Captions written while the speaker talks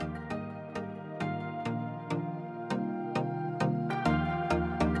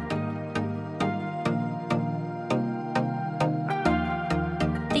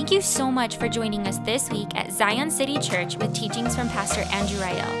Thank you so much for joining us this week at Zion City Church with teachings from Pastor Andrew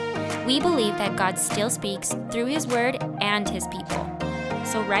Rael. We believe that God still speaks through His Word and His people.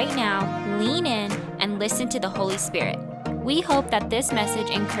 So right now, lean in and listen to the Holy Spirit. We hope that this message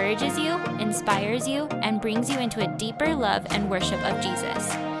encourages you, inspires you, and brings you into a deeper love and worship of Jesus.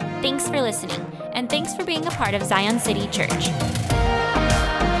 Thanks for listening, and thanks for being a part of Zion City Church.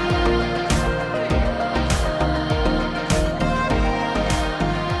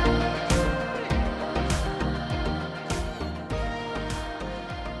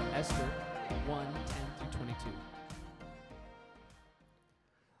 Esther 1:10-22.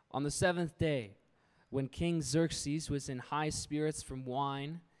 On the seventh day, when King Xerxes was in high spirits from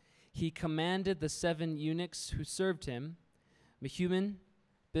wine, he commanded the 7 eunuchs who served him, Mehuman,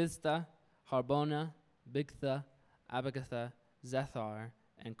 Biztha, Harbona, Bigtha, Abagatha, Zethar,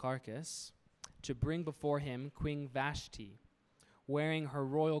 and Carcass, to bring before him Queen Vashti, wearing her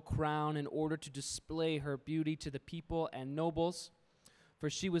royal crown in order to display her beauty to the people and nobles, for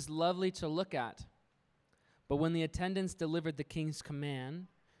she was lovely to look at. But when the attendants delivered the king's command,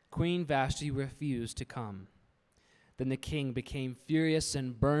 Queen Vashti refused to come. Then the king became furious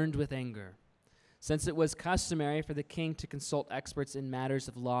and burned with anger. Since it was customary for the king to consult experts in matters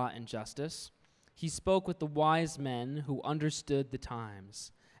of law and justice, he spoke with the wise men who understood the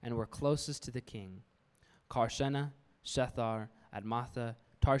times and were closest to the king: Karshena, Shethar, Admatha,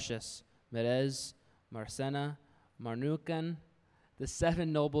 Tarshish, Merez, Marsena, Marnukan, the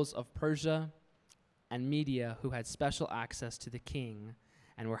 7 nobles of Persia and Media who had special access to the king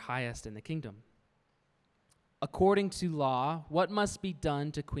and were highest in the kingdom. According to law, what must be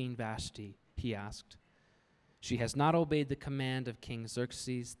done to Queen Vashti? He asked. She has not obeyed the command of King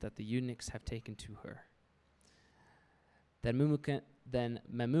Xerxes that the eunuchs have taken to her. Then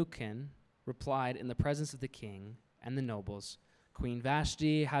Memucan replied in the presence of the king and the nobles, Queen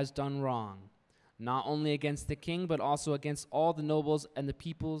Vashti has done wrong, not only against the king, but also against all the nobles and the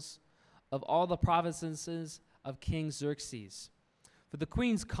peoples of all the provinces of King Xerxes. For the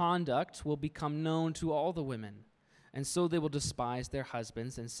queen's conduct will become known to all the women, and so they will despise their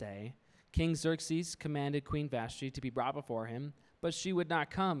husbands and say, King Xerxes commanded Queen Vashti to be brought before him, but she would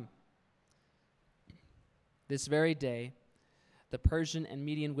not come. This very day, the Persian and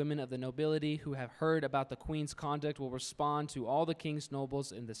Median women of the nobility who have heard about the queen's conduct will respond to all the king's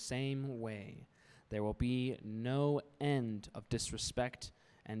nobles in the same way. There will be no end of disrespect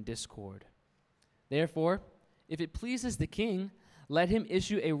and discord. Therefore, if it pleases the king, let him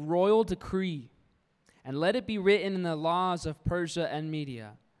issue a royal decree, and let it be written in the laws of Persia and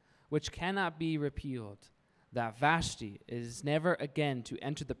Media, which cannot be repealed, that Vashti is never again to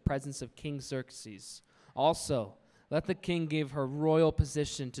enter the presence of King Xerxes. Also, let the king give her royal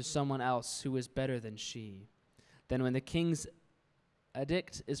position to someone else who is better than she. Then when the king's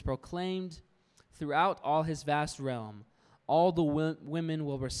edict is proclaimed throughout all his vast realm, all the women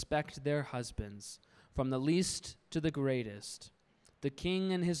will respect their husbands, from the least to the greatest. The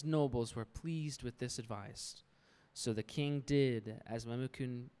king and his nobles were pleased with this advice. So the king did as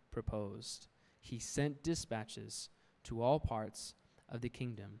Memucan proposed. He sent dispatches to all parts of the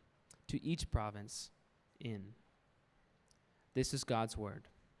kingdom, to each province in. This is God's word.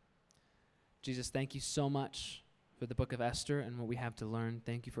 Jesus, thank you so much for the book of Esther and what we have to learn.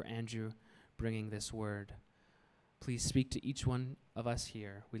 Thank you for Andrew bringing this word. Please speak to each one of us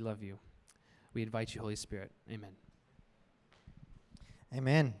here. We love you. We invite you, Holy Spirit. Amen.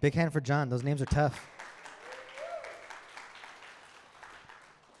 Amen. Big hand for John. Those names are tough.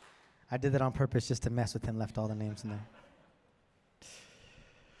 I did that on purpose just to mess with him, left all the names in there.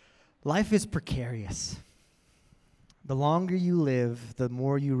 Life is precarious. The longer you live, the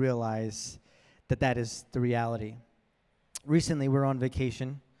more you realize that that is the reality. Recently, we were on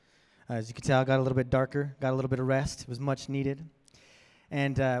vacation. As you can tell, I got a little bit darker, got a little bit of rest. It was much needed.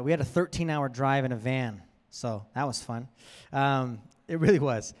 And we had a 13-hour drive in a van, so that was fun. It really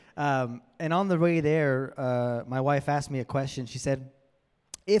was. And on the way there, my wife asked me a question. She said,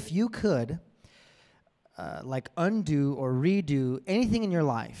 if you could undo or redo anything in your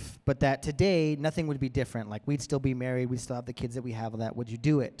life, but that today nothing would be different, like we'd still be married, we'd still have the kids that we have, would you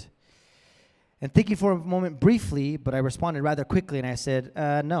do it? And thinking for a moment briefly, but I responded rather quickly, and I said,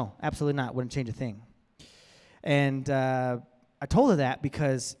 no, absolutely not, wouldn't change a thing. And I told her that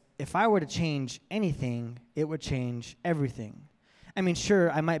because if I were to change anything, it would change everything. I mean, sure,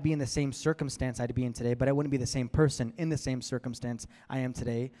 I might be in the same circumstance I'd be in today, but I wouldn't be the same person in the same circumstance I am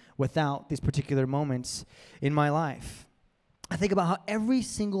today without these particular moments in my life. I think about how every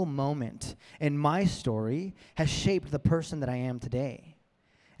single moment in my story has shaped the person that I am today.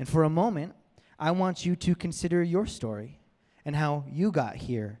 And for a moment, I want you to consider your story and how you got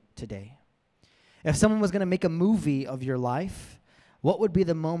here today? If someone was going to make a movie of your life, what would be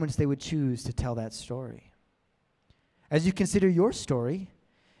the moments they would choose to tell that story? As you consider your story,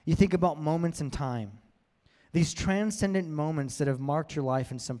 you think about moments in time, these transcendent moments that have marked your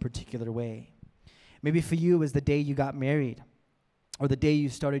life in some particular way. Maybe for you it was the day you got married, or the day you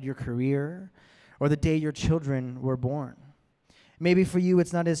started your career, or the day your children were born. Maybe for you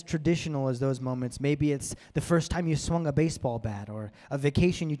it's not as traditional as those moments. Maybe it's the first time you swung a baseball bat, or a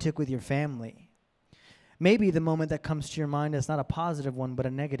vacation you took with your family. Maybe the moment that comes to your mind is not a positive one, but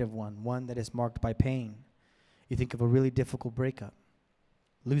a negative one that is marked by pain. You think of a really difficult breakup,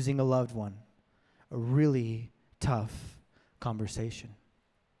 losing a loved one, a really tough conversation.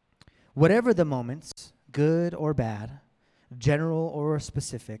 Whatever the moments, good or bad, general or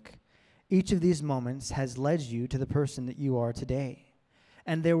specific, each of these moments has led you to the person that you are today.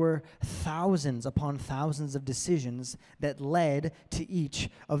 And there were thousands upon thousands of decisions that led to each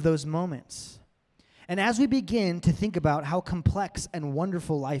of those moments. And as we begin to think about how complex and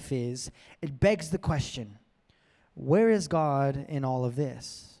wonderful life is, it begs the question, where is God in all of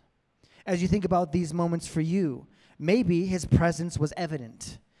this? As you think about these moments for you, maybe his presence was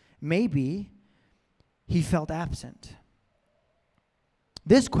evident. Maybe he felt absent.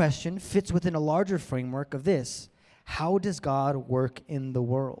 This question fits within a larger framework of this: how does God work in the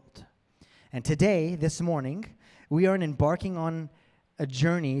world? And today, this morning, we are embarking on a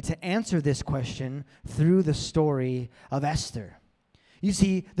journey to answer this question through the story of Esther. You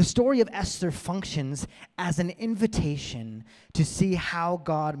see, the story of Esther functions as an invitation to see how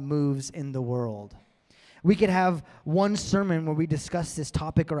God moves in the world. We could have one sermon where we discuss this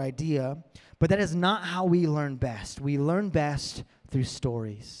topic or idea, but that is not how we learn best. We learn best through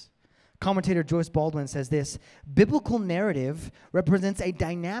stories. Commentator Joyce Baldwin says this: biblical narrative represents a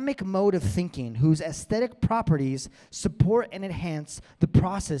dynamic mode of thinking whose aesthetic properties support and enhance the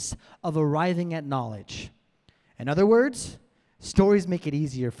process of arriving at knowledge. In other words, stories make it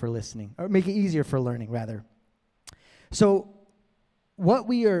easier for listening, or make it easier for learning, rather. So what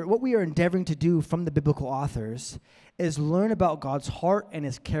we are endeavoring to do from the biblical authors is learn about God's heart and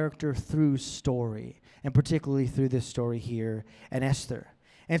his character through story, and particularly through this story here in Esther.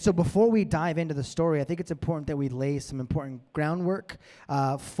 And so before we dive into the story, I think it's important that we lay some important groundwork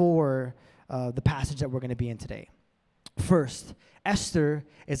for the passage that we're going to be in today. First, Esther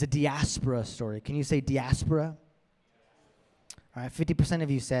is a diaspora story. Can you say diaspora? All right, 50% of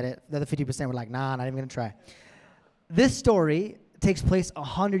you said it. The other 50% were like, nah, not even going to try. This story takes place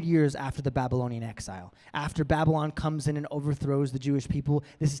 100 years after the Babylonian exile. After Babylon comes in and overthrows the Jewish people,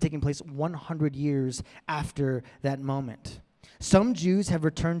 this is taking place 100 years after that moment. Some Jews have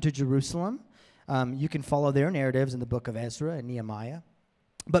returned to Jerusalem. You can follow their narratives in the book of Ezra and Nehemiah.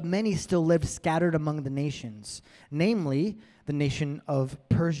 But many still lived scattered among the nations, namely the nation of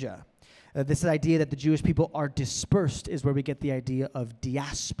Persia. This idea that the Jewish people are dispersed is where we get the idea of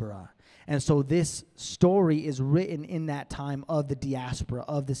diaspora. And so this story is written in that time of the diaspora,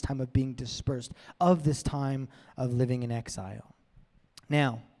 of this time of being dispersed, of this time of living in exile.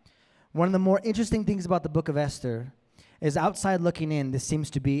 Now, one of the more interesting things about the book of Esther is outside looking in, this seems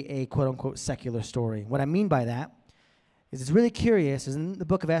to be a quote-unquote secular story. What I mean by that is it's really curious, is in the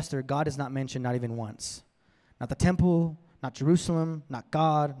book of Esther, God is not mentioned not even once. Not the temple, not Jerusalem, not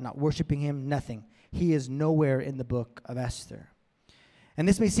God, not worshiping him, nothing. He is nowhere in the book of Esther. And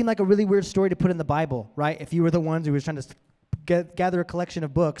this may seem like a really weird story to put in the Bible, right? If you were the ones who was trying to gather a collection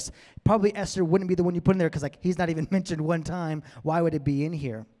of books, probably Esther wouldn't be the one you put in there because he's not even mentioned one time. Why would it be in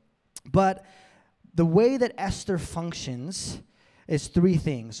here? But the way that Esther functions is three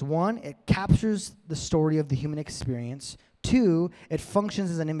things. One, it captures the story of the human experience. Two, it functions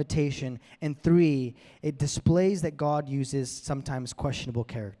as an invitation. And three, it displays that God uses sometimes questionable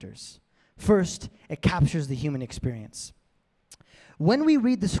characters. First, it captures the human experience. When we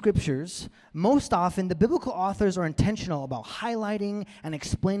read the scriptures, most often the biblical authors are intentional about highlighting and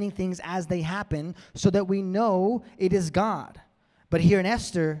explaining things as they happen so that we know it is God. But here in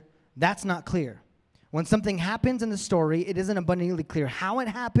Esther, that's not clear. When something happens in the story, it isn't abundantly clear how it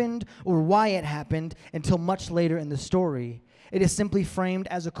happened or why it happened until much later in the story. It is simply framed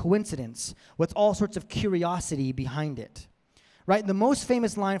as a coincidence with all sorts of curiosity behind it. Right? The most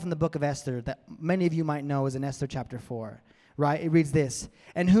famous line from the book of Esther that many of you might know is in Esther chapter 4. Right? It reads this: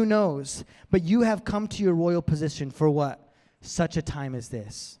 "And who knows, but you have come to your royal position for what? Such a time as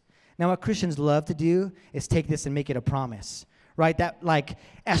this." Now what Christians love to do is take this and make it a promise. Right, that like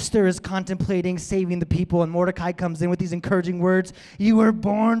Esther is contemplating saving the people and Mordecai comes in with these encouraging words, "You were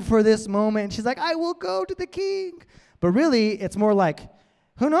born for this moment." And she's like, "I will go to the king." But really, it's more like,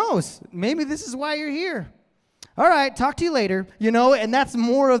 who knows? Maybe this is why you're here. all right, talk to you later, and that's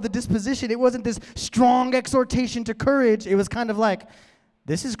more of the disposition. It wasn't this strong exhortation to courage. It was kind of like,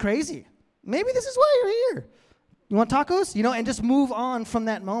 this is crazy. Maybe this is why you're here. You want tacos? And just move on from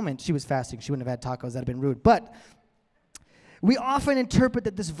that moment. She was fasting. She wouldn't have had tacos. That would have been rude. But we often interpret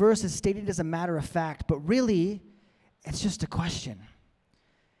that this verse is stated as a matter of fact, but really, it's just a question.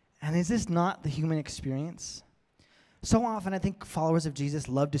 And is this not the human experience? So often, I think followers of Jesus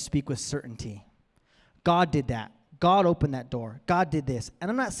love to speak with certainty. God did that. God opened that door. God did this. And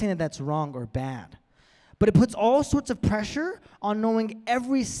I'm not saying that that's wrong or bad. But it puts all sorts of pressure on knowing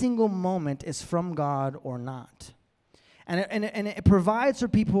every single moment is from God or not. And it provides for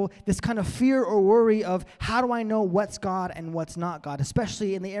people this kind of fear or worry of, how do I know what's God and what's not God,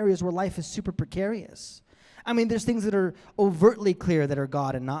 especially in the areas where life is super precarious. I mean, there's things that are overtly clear that are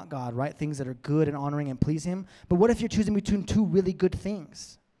God and not God, right? Things that are good and honoring and please Him. But what if you're choosing between two really good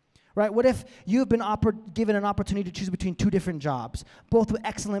things? Right? What if you've been given an opportunity to choose between two different jobs, both with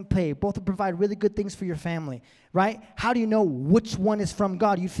excellent pay, both will provide really good things for your family, right? How do you know which one is from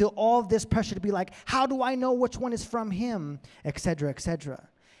God? You feel all of this pressure to be like, how do I know which one is from Him, et cetera, et cetera.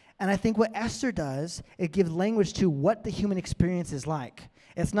 And I think what Esther does, it gives language to what the human experience is like.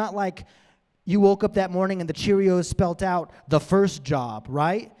 It's not like you woke up that morning and the Cheerios spelt out the first job,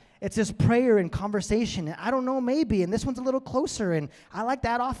 right? It's this prayer and conversation, and I don't know, maybe, and this one's a little closer, and I like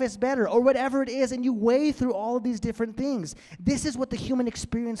that office better, or whatever it is, and you weigh through all of these different things. This is what the human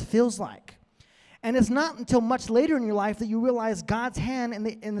experience feels like. And it's not until much later in your life that you realize God's hand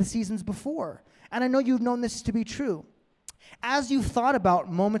in the seasons before. And I know you've known this to be true. As you've thought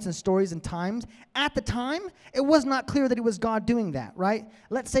about moments and stories and times, at the time, it was not clear that it was God doing that, right?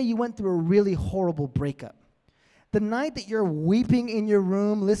 Let's say you went through a really horrible breakup. The night that you're weeping in your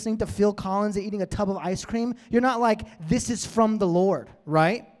room, listening to Phil Collins and eating a tub of ice cream, you're not like, this is from the Lord,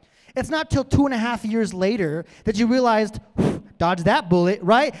 right? It's not till 2.5 years later that you realized, dodge that bullet,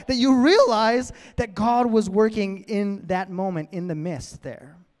 right? That you realize that God was working in that moment, in the midst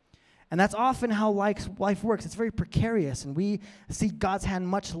there. And that's often how life works. It's very precarious, and we see God's hand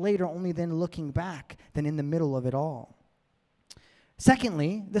much later, only then looking back than in the middle of it all.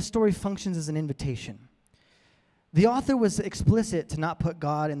 Secondly, this story functions as an invitation. The author was explicit to not put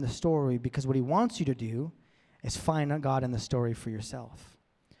God in the story because what he wants you to do is find God in the story for yourself.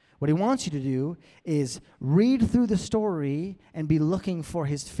 What he wants you to do is read through the story and be looking for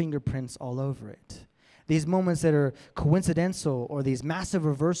his fingerprints all over it. These moments that are coincidental or these massive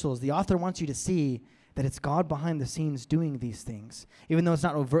reversals, the author wants you to see that it's God behind the scenes doing these things. Even though it's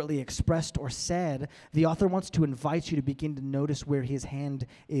not overtly expressed or said, the author wants to invite you to begin to notice where his hand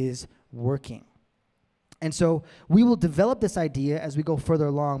is working. And so we will develop this idea as we go further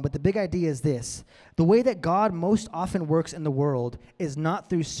along, but the big idea is this. The way that God most often works in the world is not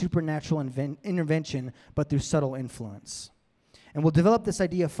through supernatural intervention, but through subtle influence. And we'll develop this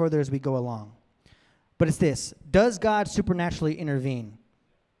idea further as we go along. But it's this. Does God supernaturally intervene?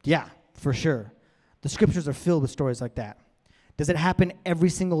 Yeah, for sure. The scriptures are filled with stories like that. Does it happen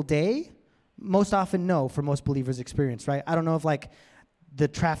every single day? Most often, no, for most believers' experience, right? I don't know if the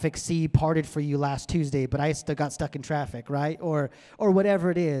traffic sea parted for you last Tuesday, but I still got stuck in traffic, right? Or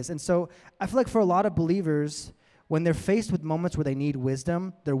whatever it is. And so I feel like for a lot of believers, when they're faced with moments where they need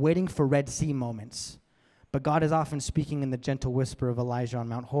wisdom, they're waiting for Red Sea moments. But God is often speaking in the gentle whisper of Elijah on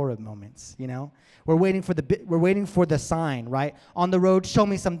Mount Horeb moments, We're waiting for the sign, right? On the road, show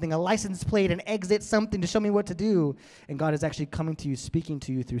me something, a license plate, an exit, something to show me what to do. And God is actually coming to you, speaking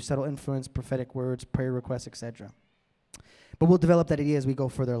to you through subtle influence, prophetic words, prayer requests, etc. But we'll develop that idea as we go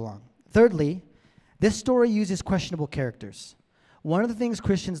further along. Thirdly, this story uses questionable characters. One of the things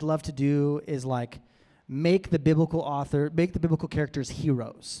Christians love to do is make the biblical characters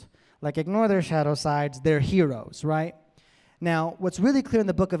heroes. Ignore their shadow sides, they're heroes, right? Now, what's really clear in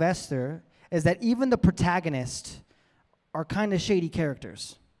the book of Esther is that even the protagonists are kind of shady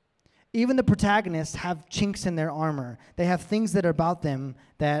characters. Even the protagonists have chinks in their armor. They have things that are about them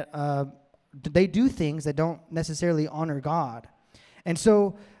that they do things that don't necessarily honor God. And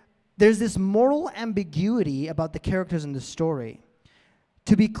so there's this moral ambiguity about the characters in the story.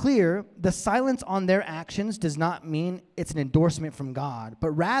 To be clear, the silence on their actions does not mean it's an endorsement from God,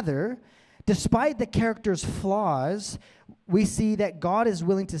 but rather, despite the characters' flaws, we see that God is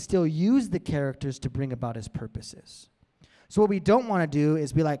willing to still use the characters to bring about his purposes. So what we don't want to do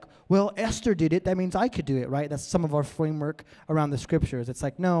is be like, well, Esther did it, that means I could do it, right? That's some of our framework around the scriptures. It's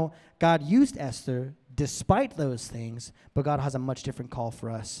like, no, God used Esther despite those things, but God has a much different call for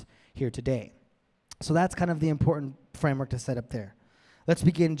us here today. So that's kind of the important framework to set up there. Let's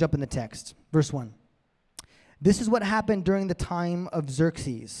begin, jump in the text. Verse 1. This is what happened during the time of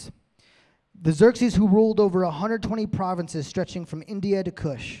Xerxes. The Xerxes who ruled over 120 provinces stretching from India to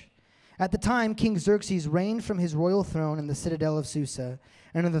Kush. At the time, King Xerxes reigned from his royal throne in the citadel of Susa,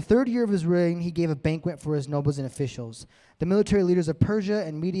 and in the 3rd year of his reign, he gave a banquet for his nobles and officials. The military leaders of Persia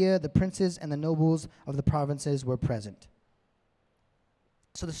and Media, the princes and the nobles of the provinces were present.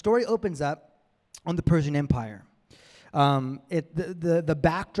 So the story opens up on the Persian Empire. The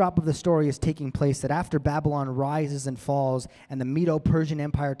backdrop of the story is taking place that after Babylon rises and falls and the Medo-Persian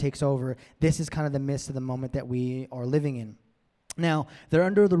Empire takes over, this is kind of the midst of the moment that we are living in. Now, they're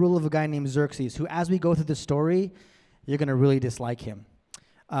under the rule of a guy named Xerxes, who, as we go through the story, you're going to really dislike him.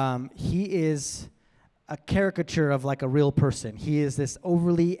 He is a caricature of like a real person. He is this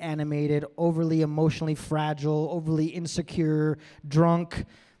overly animated, overly emotionally fragile, overly insecure, drunk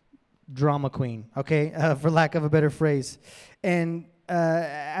drama queen, okay, for lack of a better phrase. And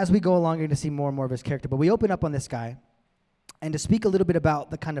as we go along, you're going to see more and more of his character. But we open up on this guy, and to speak a little bit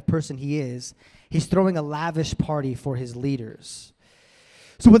about the kind of person he is, he's throwing a lavish party for his leaders.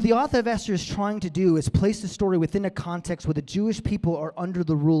 So what the author of Esther is trying to do is place the story within a context where the Jewish people are under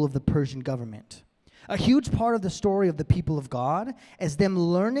the rule of the Persian government. A huge part of the story of the people of God is them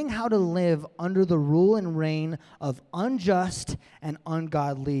learning how to live under the rule and reign of unjust and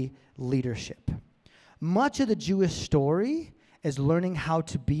ungodly leadership. Much of the Jewish story is learning how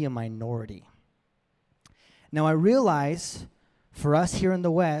to be a minority. Now, I realize for us here in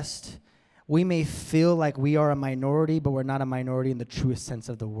the West, we may feel like we are a minority, but we're not a minority in the truest sense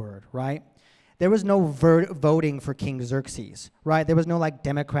of the word, right? There was no voting for King Xerxes, right? There was no like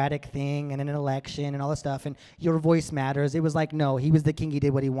democratic thing and an election and all this stuff, and your voice matters. It was like, no, he was the king, he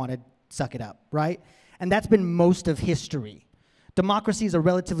did what he wanted, suck it up, right? And that's been most of history. Democracy is a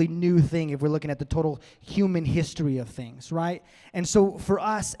relatively new thing if we're looking at the total human history of things, right? And so for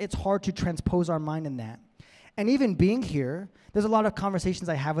us, it's hard to transpose our mind in that. And even being here, there's a lot of conversations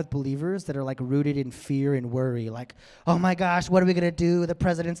I have with believers that are like rooted in fear and worry. Like, oh my gosh, what are we going to do? The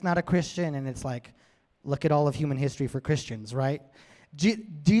president's not a Christian. And it's like, look at all of human history for Christians, right?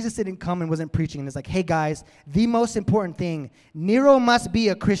 Jesus didn't come and wasn't preaching. And it's like, hey guys, the most important thing, Nero must be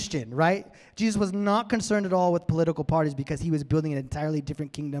a Christian, right? Jesus was not concerned at all with political parties because he was building an entirely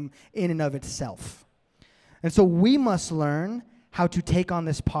different kingdom in and of itself. And so we must learn how to take on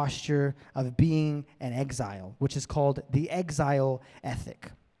this posture of being an exile, which is called the exile ethic.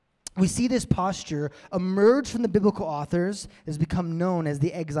 We see this posture emerge from the biblical authors, has become known as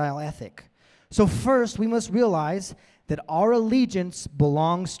the exile ethic. So first, we must realize that our allegiance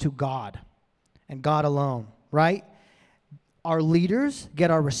belongs to God and God alone, right? Our leaders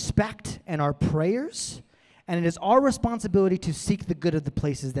get our respect and our prayers, and it is our responsibility to seek the good of the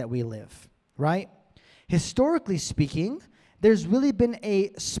places that we live, right? Historically speaking, there's really been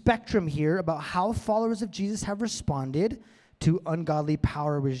a spectrum here about how followers of Jesus have responded to ungodly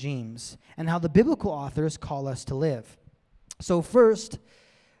power regimes and how the biblical authors call us to live. So first,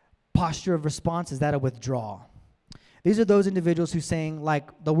 posture of response is that of withdrawal. These are those individuals who saying, like,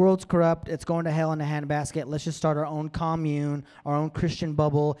 the world's corrupt, it's going to hell in a handbasket, let's just start our own commune, our own Christian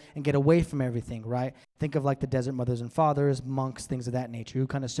bubble, and get away from everything, right? Think of like the desert mothers and fathers, monks, things of that nature, who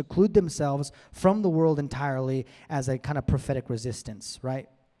kind of seclude themselves from the world entirely as a kind of prophetic resistance, right?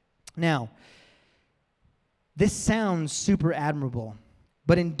 Now, this sounds super admirable,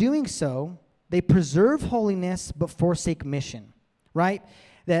 but in doing so, they preserve holiness but forsake mission, right?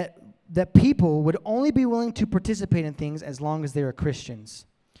 That people would only be willing to participate in things as long as they are Christians,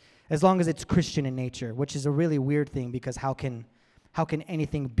 as long as it's Christian in nature, which is a really weird thing because how can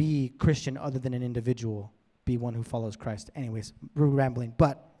anything be Christian other than an individual be one who follows Christ? Anyways, we're rambling.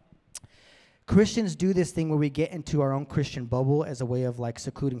 But Christians do this thing where we get into our own Christian bubble as a way of like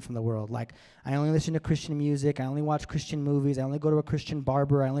secluding from the world. Like, I only listen to Christian music, I only watch Christian movies, I only go to a Christian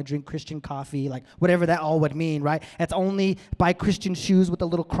barber, I only drink Christian coffee, like whatever that all would mean, right? That's only buy Christian shoes with a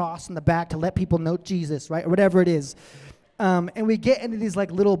little cross in the back to let people know Jesus, right? Or whatever it is. And we get into these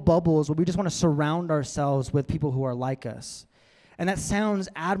like little bubbles where we just want to surround ourselves with people who are like us. And that sounds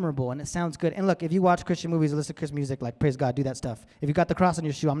admirable, and it sounds good. And look, if you watch Christian movies or listen to Christian music, like, praise God, do that stuff. If you got the cross on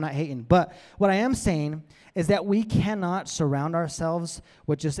your shoe, I'm not hating. But what I am saying is that we cannot surround ourselves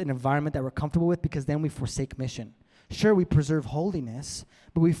with just an environment that we're comfortable with because then we forsake mission. Sure, we preserve holiness,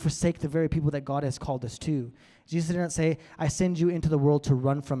 but we forsake the very people that God has called us to. Jesus did not say, I send you into the world to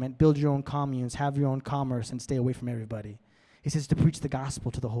run from it, build your own communes, have your own commerce, and stay away from everybody. He says to preach the gospel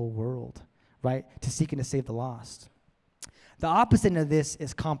to the whole world, right? To seek and to save the lost. The opposite of this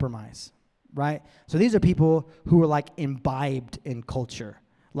is compromise, right? So these are people who are like imbibed in culture.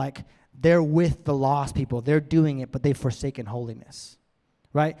 Like they're with the lost people. They're doing it, but they've forsaken holiness,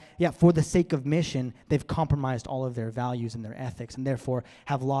 right? Yeah, for the sake of mission, they've compromised all of their values and their ethics and therefore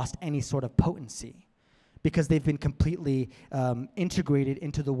have lost any sort of potency because they've been completely integrated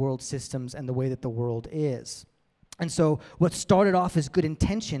into the world systems and the way that the world is. And so what started off as good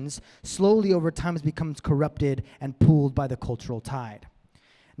intentions slowly over time has become corrupted and pulled by the cultural tide.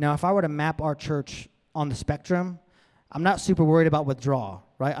 Now, if I were to map our church on the spectrum, I'm not super worried about withdrawal,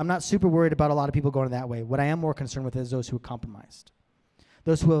 right? I'm not super worried about a lot of people going that way. What I am more concerned with is those who are compromised.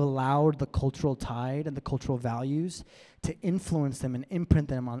 Those who have allowed the cultural tide and the cultural values to influence them and imprint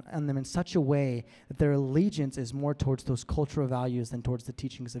them on them in such a way that their allegiance is more towards those cultural values than towards the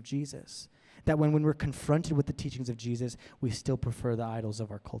teachings of Jesus. That when we're confronted with the teachings of Jesus, we still prefer the idols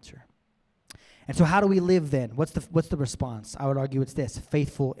of our culture. And so how do we live then? What's the response? I would argue it's this: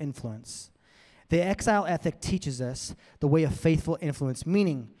 faithful influence. The exile ethic teaches us the way of faithful influence,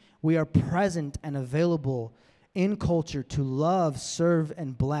 meaning we are present and available in culture to love, serve,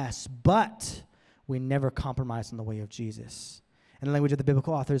 and bless, but we never compromise in the way of Jesus. In the language of the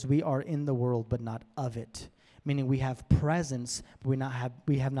biblical authors, we are in the world, but not of it. Meaning we have presence, but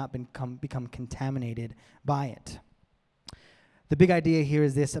we have not become contaminated by it. The big idea here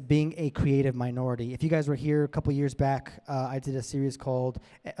is this: being a creative minority. If you guys were here a couple years back, I did a series called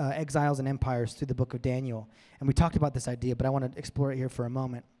Exiles and Empires through the book of Daniel, and we talked about this idea, but I want to explore it here for a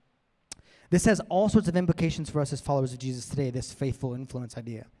moment. This has all sorts of implications for us as followers of Jesus today, this faithful influence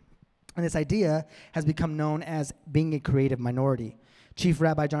idea. And this idea has become known as being a creative minority. Chief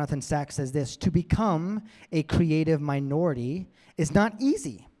Rabbi Jonathan Sacks says this: to become a creative minority is not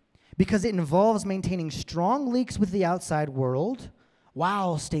easy because it involves maintaining strong links with the outside world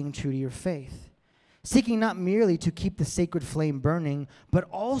while staying true to your faith, seeking not merely to keep the sacred flame burning, but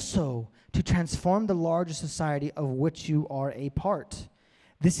also to transform the larger society of which you are a part.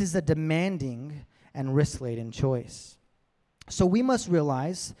 This is a demanding and risk-laden choice. So we must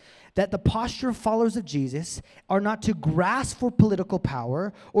realize that the posture of followers of Jesus are not to grasp for political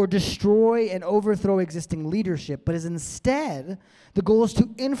power or destroy and overthrow existing leadership, but is instead, the goal is to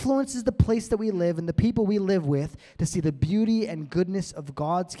influence the place that we live and the people we live with to see the beauty and goodness of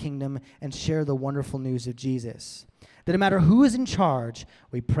God's kingdom and share the wonderful news of Jesus. That no matter who is in charge,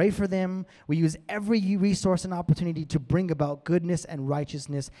 we pray for them, we use every resource and opportunity to bring about goodness and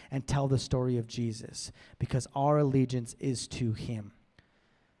righteousness and tell the story of Jesus, because our allegiance is to him.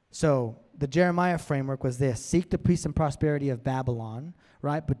 So the Jeremiah framework was this: seek the peace and prosperity of Babylon,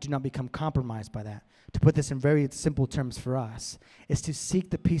 right? But do not become compromised by that. To put this in very simple terms for us, is to seek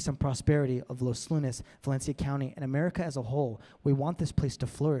the peace and prosperity of Los Lunas, Valencia County, and America as a whole. We want this place to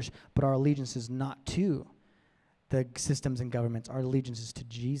flourish, but our allegiance is not to the systems and governments. Our allegiance is to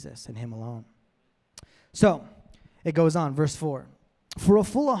Jesus and him alone. So it goes on, verse 4. For a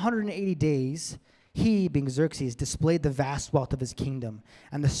full 180 days, he, being Xerxes, displayed the vast wealth of his kingdom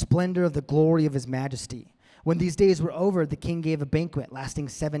and the splendor of the glory of his majesty. When these days were over, the king gave a banquet lasting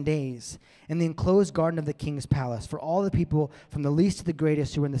 7 days in the enclosed garden of the king's palace for all the people from the least to the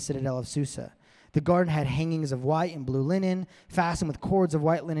greatest who were in the citadel of Susa. The garden had hangings of white and blue linen, fastened with cords of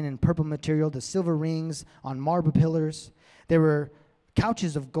white linen and purple material, the silver rings on marble pillars. There were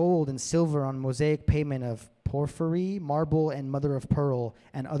couches of gold and silver on mosaic pavement of porphyry, marble, and mother of pearl,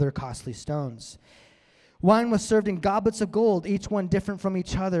 and other costly stones. Wine was served in goblets of gold, each one different from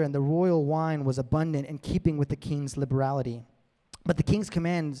each other, and the royal wine was abundant in keeping with the king's liberality. But by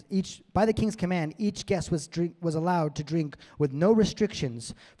the king's command, each guest was allowed to drink with no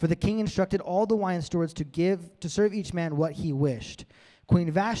restrictions, for the king instructed all the wine stewards to serve each man what he wished.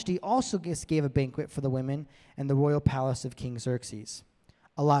 Queen Vashti also gave a banquet for the women in the royal palace of King Xerxes.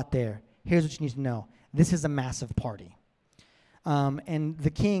 A lot there. Here's what you need to know. This is a massive party. And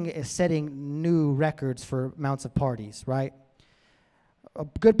the king is setting new records for amounts of parties, right? A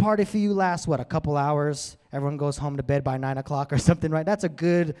good party for you lasts, a couple hours. Everyone goes home to bed by 9 o'clock or something, right? That's a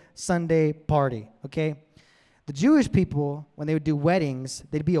good Sunday party, okay? The Jewish people, when they would do weddings,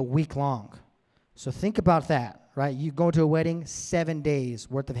 they'd be a week long. So think about that, right? You go to a wedding, 7 days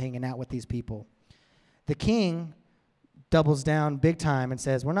worth of hanging out with these people. The king doubles down big time and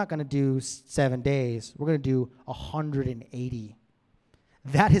says, we're not going to do 7 days. We're going to do 180.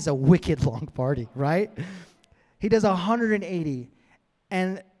 That is a wicked long party, right? He does 180.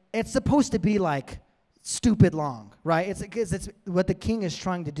 And it's supposed to be like stupid long, right? It's what the king is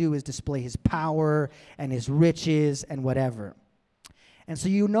trying to do is display his power and his riches and whatever. And so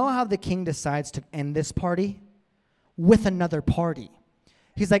you know how the king decides to end this party? With another party.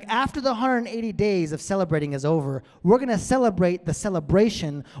 He's like, after the 180 days of celebrating is over, we're going to celebrate the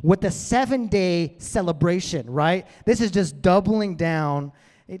celebration with the 7-day celebration, right? This is just doubling down.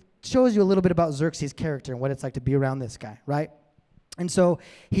 It shows you a little bit about Xerxes' character and what it's like to be around this guy, right? And so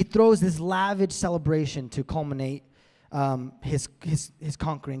he throws this lavish celebration to culminate his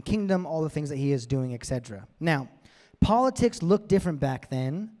conquering kingdom, all the things that he is doing, etc. Now, politics looked different back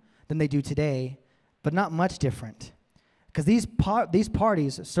then than they do today, but not much different, because these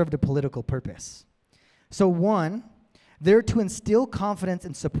parties served a political purpose. So one, they're to instill confidence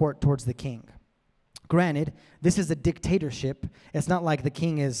and support towards the king. Granted, this is a dictatorship. It's not like the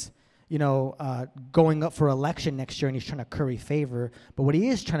king is, going up for election next year and he's trying to curry favor. But what he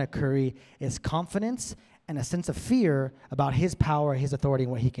is trying to curry is confidence and a sense of fear about his power, his authority,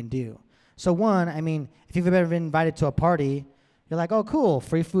 and what he can do. So one, if you've ever been invited to a party, you're like, oh, cool,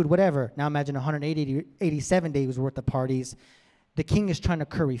 free food, whatever. Now imagine 187 days worth of parties. The king is trying to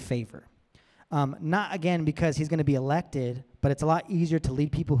curry favor. Not, again, because he's going to be elected, but it's a lot easier to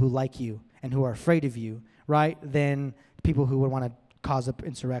lead people who like you and who are afraid of you, right, than people who would want to cause up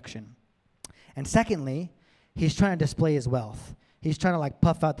insurrection. And secondly, he's trying to display his wealth. He's trying to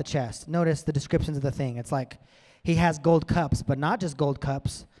puff out the chest. Notice the descriptions of the thing. It's like he has gold cups, but not just gold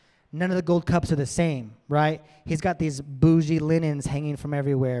cups. None of the gold cups are the same, right? He's got these bougie linens hanging from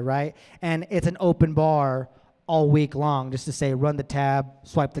everywhere, right? And it's an open bar all week long, just to say, run the tab,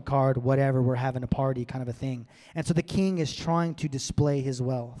 swipe the card, whatever, we're having a party kind of a thing. And so the king is trying to display his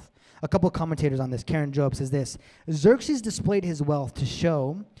wealth. A couple of commentators on this, Karen Job says this: Xerxes displayed his wealth to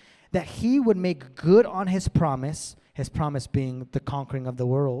show that he would make good on his promise being the conquering of the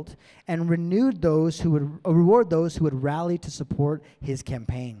world, and reward those who would rally to support his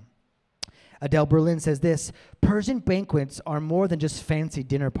campaign. Adele Berlin says this: Persian banquets are more than just fancy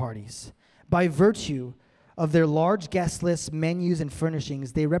dinner parties. By virtue of their large guest lists, menus, and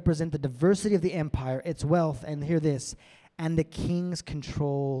furnishings, they represent the diversity of the empire, its wealth, and hear this, and the king's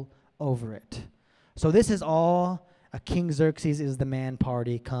control over it. So this is all a King Xerxes is the man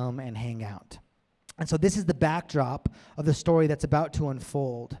party, come and hang out. And so this is the backdrop of the story that's about to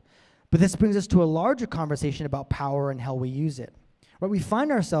unfold. But this brings us to a larger conversation about power and how we use it. Right? We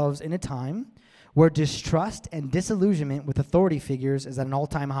find ourselves in a time where distrust and disillusionment with authority figures is at an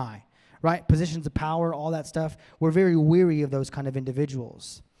all-time high. Right? Positions of power, all that stuff. We're very weary of those kind of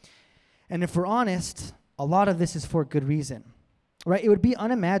individuals. And if we're honest, a lot of this is for good reason. Right? It would be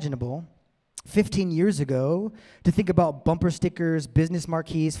unimaginable 15 years ago to think about bumper stickers, business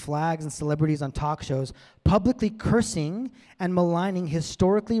marquees, flags, and celebrities on talk shows publicly cursing and maligning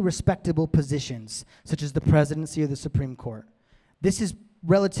historically respectable positions, such as the presidency or the Supreme Court. This is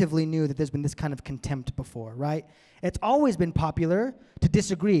relatively new that there's been this kind of contempt before, right? It's always been popular to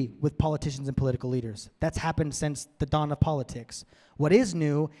disagree with politicians and political leaders. That's happened since the dawn of politics. What is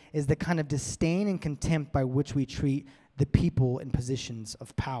new is the kind of disdain and contempt by which we treat the people in positions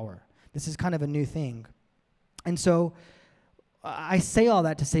of power. This is kind of a new thing. And so I say all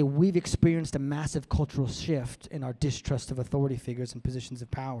that to say we've experienced a massive cultural shift in our distrust of authority figures and positions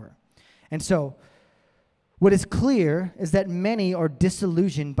of power. And so what is clear is that many are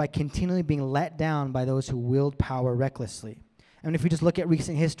disillusioned by continually being let down by those who wield power recklessly. And if we just look at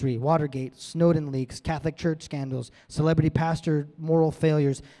recent history, Watergate, Snowden leaks, Catholic Church scandals, celebrity pastor moral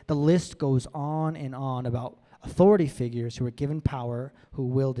failures, the list goes on and on about authority figures who were given power, who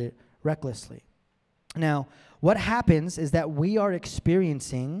wield it recklessly. Now, what happens is that we are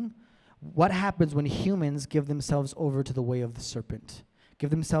experiencing what happens when humans give themselves over to the way of the serpent, give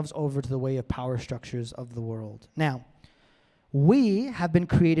themselves over to the way of power structures of the world. Now, we have been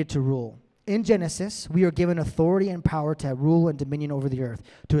created to rule. In Genesis, we are given authority and power to rule and dominion over the earth,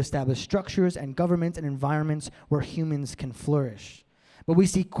 to establish structures and governments and environments where humans can flourish. But we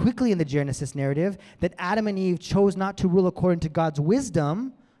see quickly in the Genesis narrative that Adam and Eve chose not to rule according to God's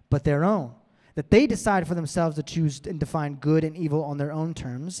wisdom, but their own. That they decided for themselves to choose and define good and evil on their own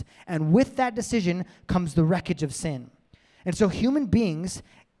terms. And with that decision comes the wreckage of sin. And so as human beings,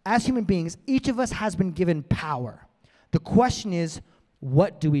 each of us has been given power. The question is,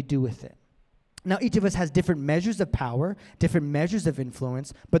 what do we do with it? Now, each of us has different measures of power, different measures of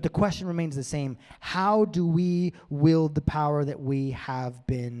influence, but the question remains the same. How do we wield the power that we have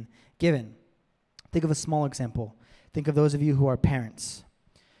been given? Think of a small example. Think of those of you who are parents.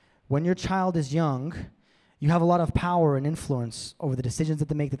 When your child is young, you have a lot of power and influence over the decisions that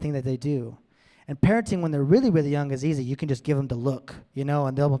they make, the thing that they do. And parenting when they're really, really young is easy. You can just give them the look,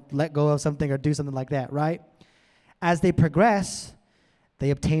 and they'll let go of something or do something like that, right? As they progress, they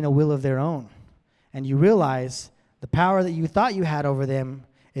obtain a will of their own. And you realize the power that you thought you had over them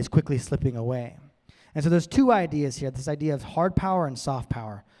is quickly slipping away. And so there's two ideas here, this idea of hard power and soft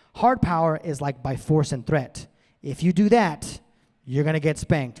power. Hard power is like by force and threat. If you do that, you're going to get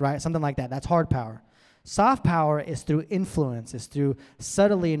spanked, right? Something like that. That's hard power. Soft power is through influence, is through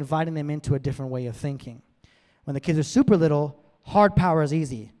subtly inviting them into a different way of thinking. When the kids are super little, hard power is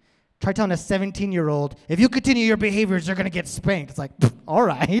easy. Try telling a 17-year-old, if you continue your behaviors, you're going to get spanked. It's like, all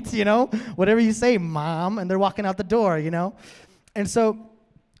right, whatever you say, Mom, and they're walking out the door, And so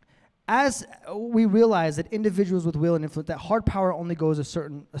as we realize that individuals with will and influence, that hard power only goes a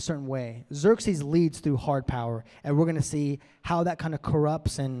certain way. Xerxes leads through hard power, and we're going to see how that kind of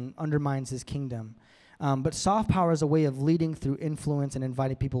corrupts and undermines his kingdom. But soft power is a way of leading through influence and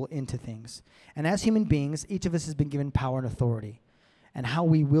inviting people into things. And as human beings, each of us has been given power and authority. And how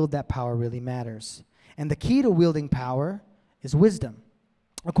we wield that power really matters. And the key to wielding power is wisdom.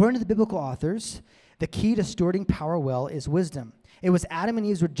 According to the biblical authors, the key to stewarding power well is wisdom. It was Adam and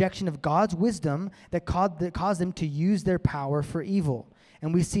Eve's rejection of God's wisdom that caused them to use their power for evil.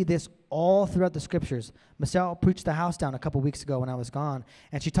 And we see this all throughout the scriptures. Michelle preached the house down a couple weeks ago when I was gone,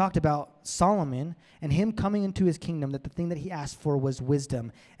 and she talked about Solomon and him coming into his kingdom, that the thing that he asked for was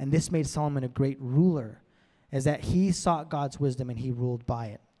wisdom. And this made Solomon a great ruler, is that he sought God's wisdom and he ruled by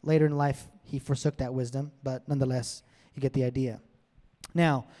it. Later in life, he forsook that wisdom, but nonetheless, you get the idea.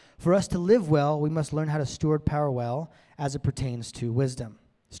 Now, for us to live well, we must learn how to steward power well as it pertains to wisdom.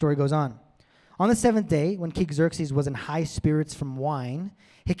 The story goes on. On the seventh day, when King Xerxes was in high spirits from wine,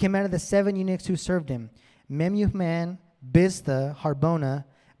 he commanded the 7 eunuchs who served him, Memuman, Biztha, Harbona,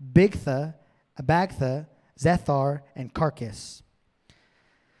 Bigtha, Abagtha, Zethar, and Carcass.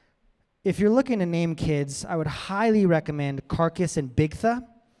 If you're looking to name kids, I would highly recommend Carcass and Bigtha.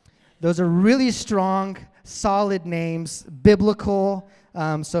 Those are really strong, solid names, biblical.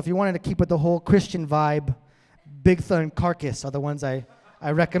 So if you wanted to keep with the whole Christian vibe, Bigtha and Carcass are the ones I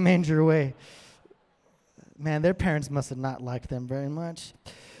recommend your way. Man, their parents must have not liked them very much.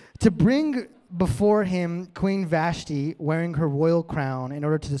 To bring before him Queen Vashti wearing her royal crown in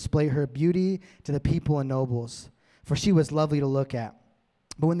order to display her beauty to the people and nobles, for she was lovely to look at.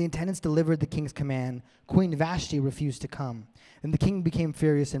 But when the attendants delivered the king's command, Queen Vashti refused to come. And the king became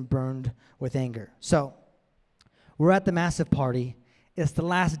furious and burned with anger. So, we're at the massive party. It's the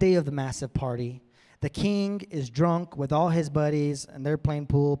last day of the massive party. The king is drunk with all his buddies, and they're playing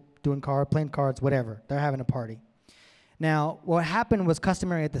pool, playing cards, whatever. They're having a party. Now, what happened was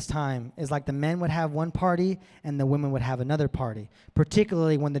customary at this time is like the men would have one party and the women would have another party.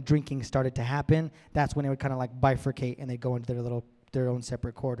 Particularly when the drinking started to happen, that's when it would kind of like bifurcate and they'd go into their own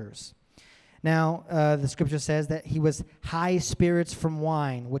separate quarters. Now, the scripture says that he was high spirits from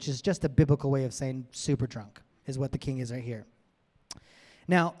wine, which is just a biblical way of saying super drunk, is what the king is right here.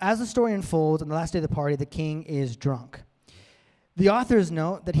 Now, as the story unfolds, on the last day of the party, the king is drunk. The authors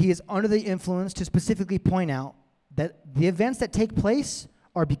note that he is under the influence to specifically point out that the events that take place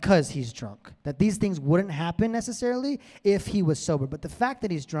are because he's drunk, that these things wouldn't happen necessarily if he was sober. But the fact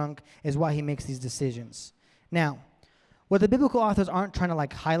that he's drunk is why he makes these decisions. Now, what the biblical authors aren't trying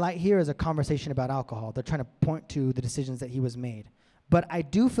to highlight here is a conversation about alcohol. They're trying to point to the decisions that he was made. But I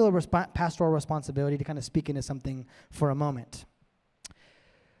do feel a pastoral responsibility to kind of speak into something for a moment.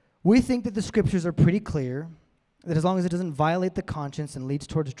 We think that the scriptures are pretty clear that as long as it doesn't violate the conscience and leads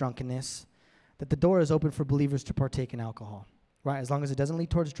towards drunkenness, that the door is open for believers to partake in alcohol, right? As long as it doesn't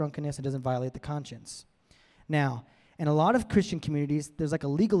lead towards drunkenness, it doesn't violate the conscience. Now, in a lot of Christian communities, there's a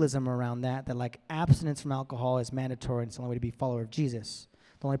legalism around that abstinence from alcohol is mandatory and it's the only way to be a follower of Jesus.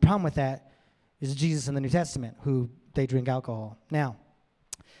 The only problem with that is Jesus in the New Testament, who they drink alcohol. Now,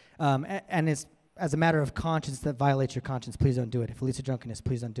 and it's as a matter of conscience that violates your conscience, please don't do it. If it leads to drunkenness,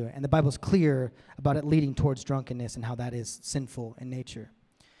 please don't do it. And the Bible's clear about it leading towards drunkenness and how that is sinful in nature.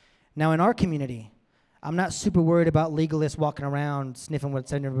 Now, in our community, I'm not super worried about legalists walking around sniffing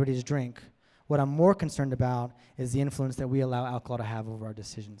what's in everybody's drink. What I'm more concerned about is the influence that we allow alcohol to have over our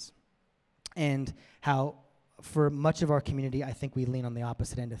decisions. And how, for much of our community, I think we lean on the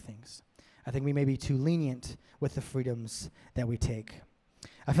opposite end of things. I think we may be too lenient with the freedoms that we take.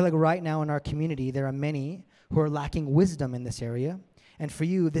 I feel like right now in our community, there are many who are lacking wisdom in this area. And for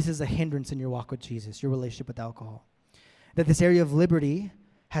you, this is a hindrance in your walk with Jesus, your relationship with alcohol. That this area of liberty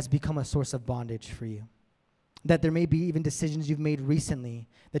has become a source of bondage for you. That there may be even decisions you've made recently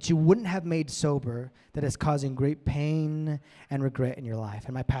that you wouldn't have made sober that is causing great pain and regret in your life.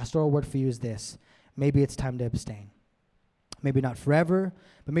 And my pastoral word for you is this: maybe it's time to abstain. Maybe not forever,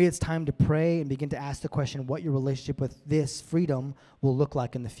 but maybe it's time to pray and begin to ask the question what your relationship with this freedom will look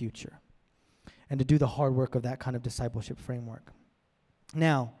like in the future, and to do the hard work of that kind of discipleship framework.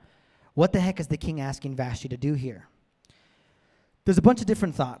 Now, what the heck is the king asking Vashti to do here? There's a bunch of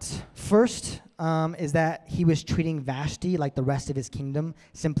different thoughts. First is that he was treating Vashti like the rest of his kingdom,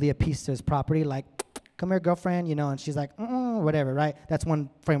 simply a piece of his property, like, come here, girlfriend, and she's like, whatever, right? That's one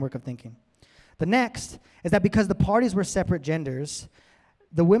framework of thinking. The next is that because the parties were separate genders,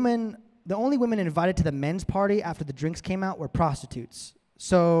 the the only women invited to the men's party after the drinks came out were prostitutes.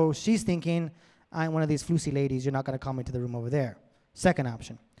 So she's thinking, I ain't one of these floosy ladies. You're not going to call me to the room over there. Second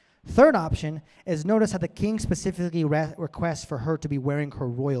option. Third option is notice how the king specifically requests for her to be wearing her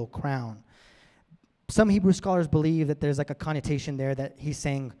royal crown. Some Hebrew scholars believe that there's like a connotation there that he's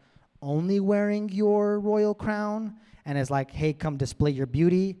saying only wearing your royal crown, and is like, hey, come display your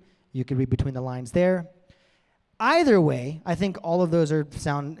beauty. You can read between the lines there. Either way, I think all of those are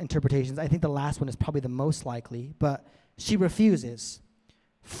sound interpretations. I think the last one is probably the most likely, but she refuses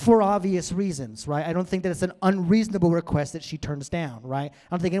for obvious reasons, right? I don't think that it's an unreasonable request that she turns down, right? I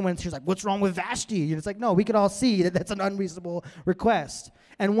don't think anyone, she's like, what's wrong with Vashti? And it's like, no, we could all see that that's an unreasonable request,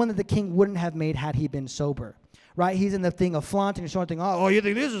 and one that the king wouldn't have made had he been sober, right? He's in the thing of flaunting and showing thing, oh, you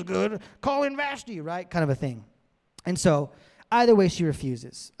think this is good? Call in Vashti, right? Kind of a thing. And so either way, she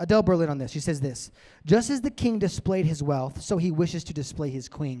refuses. Adele Berlin on this, she says this, just as the king displayed his wealth, so he wishes to display his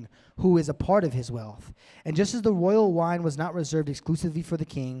queen, who is a part of his wealth. And just as the royal wine was not reserved exclusively for the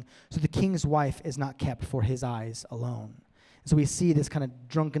king, so the king's wife is not kept for his eyes alone. So we see this kind of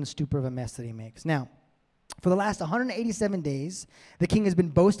drunken stupor of a mess that he makes. Now, for the last 187 days, the king has been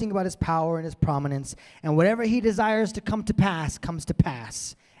boasting about his power and his prominence, and whatever he desires to come to pass comes to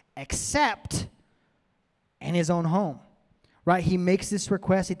pass, except in his own home. Right, he makes this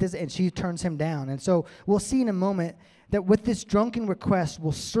request, and she turns him down. And so we'll see in a moment that with this drunken request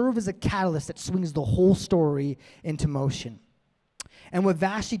will serve as a catalyst that swings the whole story into motion. And what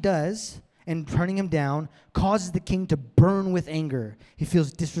Vashti does in turning him down causes the king to burn with anger. He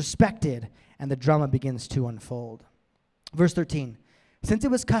feels disrespected, and the drama begins to unfold. Verse 13. Since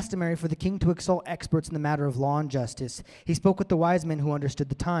it was customary for the king to exalt experts in the matter of law and justice, he spoke with the wise men who understood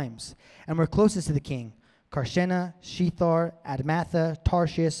the times and were closest to the king. Karshena, Shethar, Admatha,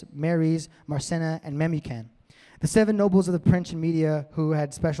 Tarshish, Meres, Marsena, and Memucan. The 7 nobles of the Prince and Media who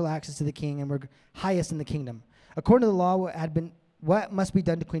had special access to the king and were highest in the kingdom. According to the law, what must be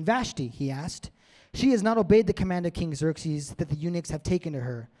done to Queen Vashti, he asked. She has not obeyed the command of King Xerxes that the eunuchs have taken to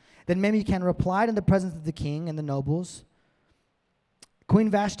her. Then Memucan replied in the presence of the king and the nobles, Queen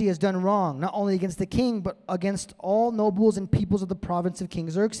Vashti has done wrong, not only against the king, but against all nobles and peoples of the province of King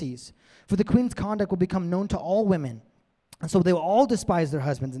Xerxes. For the queen's conduct will become known to all women. And so they will all despise their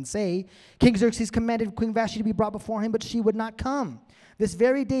husbands and say, King Xerxes commanded Queen Vashti to be brought before him, but she would not come. This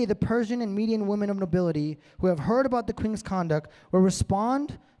very day, the Persian and Median women of nobility who have heard about the queen's conduct will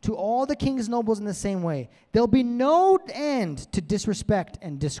respond to all the king's nobles in the same way. There'll be no end to disrespect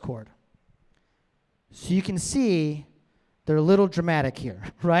and discord. So you can see they're a little dramatic here,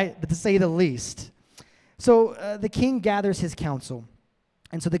 right? But to say the least. So the king gathers his council.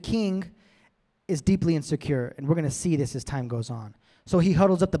 And so the king is deeply insecure. And we're going to see this as time goes on. So he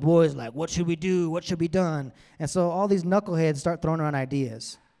huddles up the boys like, what should we do? What should be done? And so all these knuckleheads start throwing around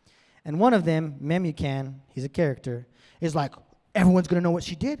ideas. And one of them, Memucan, he's a character, is like, everyone's going to know what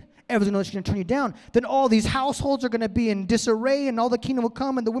she did. Everyone's going to know she's going to turn you down. Then all these households are going to be in disarray, and all the kingdom will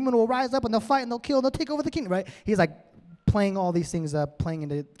come, and the women will rise up, and they'll fight, and they'll kill, and they'll take over the kingdom, right? He's like playing all these things up, playing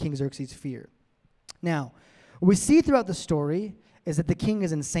into King Xerxes' fear. Now, what we see throughout the story is that the king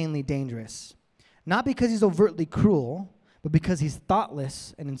is insanely dangerous. Not because he's overtly cruel, but because he's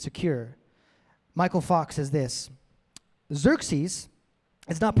thoughtless and insecure. Michael Fox says this, Xerxes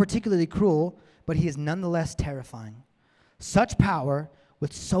is not particularly cruel, but he is nonetheless terrifying. Such power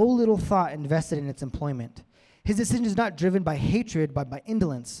with so little thought invested in its employment. His decision is not driven by hatred, but by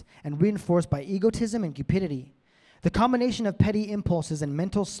indolence, and reinforced by egotism and cupidity. The combination of petty impulses and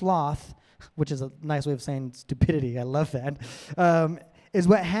mental sloth, which is a nice way of saying stupidity, I love that, is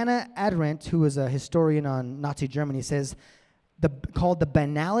what Hannah Arendt, who is a historian on Nazi Germany, says called the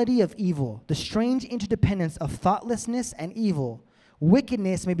banality of evil, the strange interdependence of thoughtlessness and evil.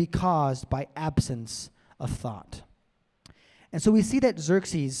 Wickedness may be caused by absence of thought. And so we see that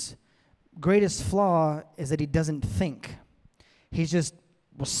Xerxes' greatest flaw is that he doesn't think. He's just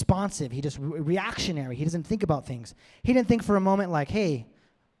responsive. He just reactionary. He doesn't think about things. He didn't think for a moment like, hey,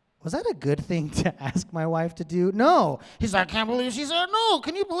 was that a good thing to ask my wife to do? No. He's like, I can't believe she said no.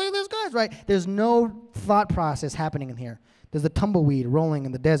 Can you believe this, guys? Right? There's no thought process happening in here. There's the tumbleweed rolling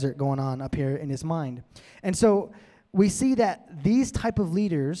in the desert going on up here in his mind. And so we see that these type of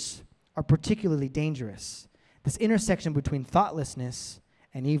leaders are particularly dangerous. This intersection between thoughtlessness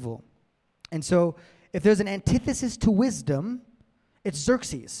and evil. And so if there's an antithesis to wisdom, it's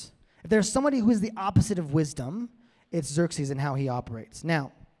Xerxes. If there's somebody who is the opposite of wisdom, it's Xerxes and how he operates.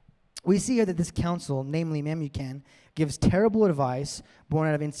 Now, we see here that this council, namely Memucan, gives terrible advice born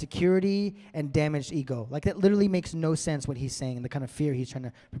out of insecurity and damaged ego. Like, that literally makes no sense what he's saying and the kind of fear he's trying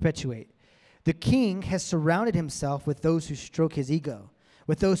to perpetuate. The king has surrounded himself with those who stroke his ego,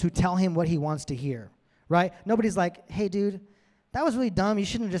 with those who tell him what he wants to hear, right? Nobody's like, hey, dude, that was really dumb. You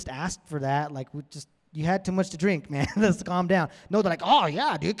shouldn't have just asked for that. Like, you had too much to drink, man. Let's calm down. No, they're like, oh,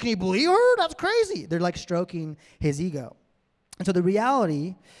 yeah, dude, can you believe her? That's crazy. They're like stroking his ego. And so the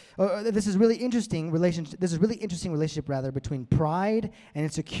reality, this is really interesting relationship between pride and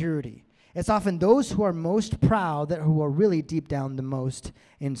insecurity. It's often those who are most proud who are really deep down the most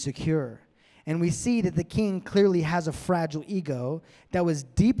insecure. And we see that the king clearly has a fragile ego that was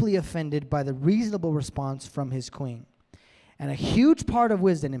deeply offended by the reasonable response from his queen. And a huge part of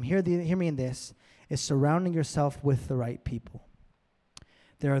wisdom, and hear me in this, is surrounding yourself with the right people.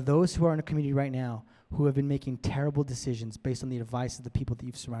 There are those who are in a community right now who have been making terrible decisions based on the advice of the people that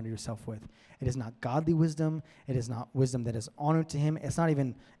you've surrounded yourself with. It is not godly wisdom. It is not wisdom that is honored to him. It's not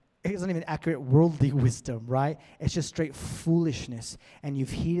even accurate worldly wisdom, right? It's just straight foolishness. And you've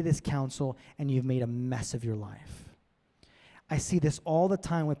heeded this counsel, and you've made a mess of your life. I see this all the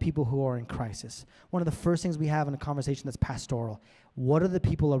time with people who are in crisis. One of the first things we have in a conversation that's pastoral, what are the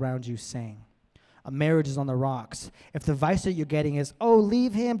people around you saying? A marriage is on the rocks. If the advice that you're getting is, oh,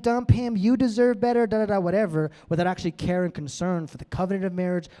 leave him, dump him, you deserve better, whatever, without actually care and concern for the covenant of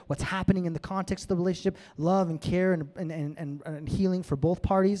marriage, what's happening in the context of the relationship, love and care and healing for both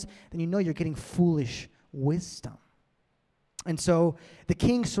parties, then you know you're getting foolish wisdom. And so the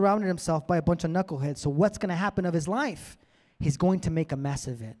king surrounded himself by a bunch of knuckleheads. So what's going to happen of his life? He's going to make a mess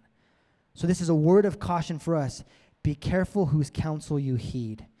of it. So this is a word of caution for us. Be careful whose counsel you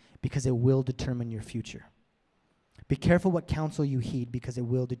heed, because it will determine your future. Be careful what counsel you heed, because it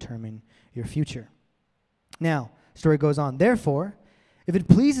will determine your future. Now, story goes on. Therefore, if it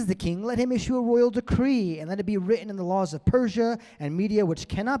pleases the king, let him issue a royal decree, and let it be written in the laws of Persia and Media, which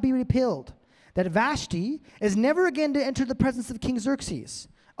cannot be repealed, that Vashti is never again to enter the presence of King Xerxes.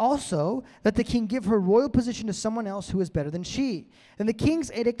 Also, that the king give her royal position to someone else who is better than she. And the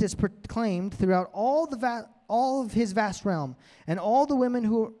king's edict is proclaimed throughout all of his vast realm, and all the women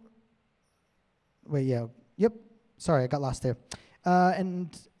who... Sorry, I got lost there.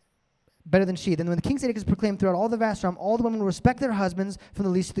 And better than she. Then when the king's edict is proclaimed throughout all the vast realm, all the women will respect their husbands from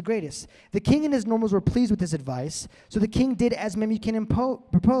the least to the greatest. The king and his nobles were pleased with this advice, so the king did as Memucan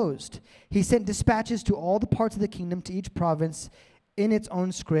proposed. He sent dispatches to all the parts of the kingdom, to each province in its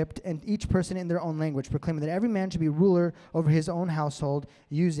own script, and each person in their own language, proclaiming that every man should be ruler over his own household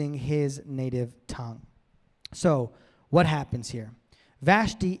using his native tongue. So, what happens here?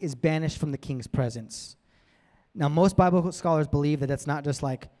 Vashti is banished from the king's presence. Now, most Bible scholars believe that that's not just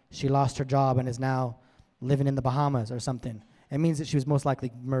like she lost her job and is now living in the Bahamas or something. It means that she was most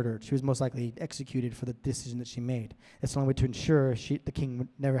likely murdered. She was most likely executed for the decision that she made. That's the only way to ensure the king would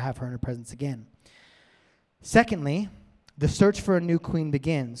never have her in her presence again. Secondly, the search for a new queen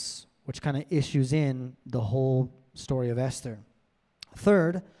begins, which kind of issues in the whole story of Esther.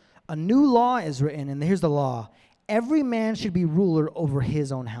 Third, a new law is written, and here's the law. Every man should be ruler over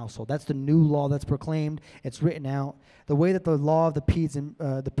his own household. That's the new law that's proclaimed. It's written out. The way that the law of the Medes and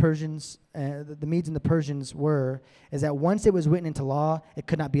the Persians were, is that once it was written into law, it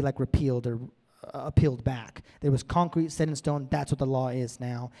could not be like repealed or appealed back. There was concrete, set in stone. That's what the law is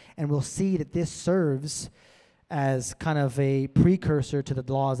now. And we'll see that this serves as kind of a precursor to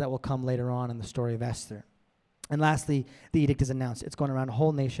the laws that will come later on in the story of Esther. And lastly, the edict is announced. It's going around the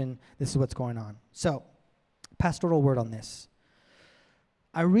whole nation. This is what's going on. So, pastoral word on this.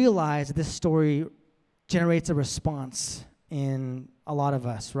 I realize that this story generates a response in a lot of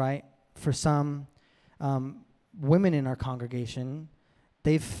us, right? For some women in our congregation,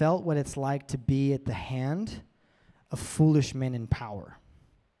 they've felt what it's like to be at the hand of foolish men in power.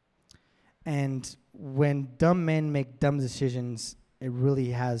 And when dumb men make dumb decisions, it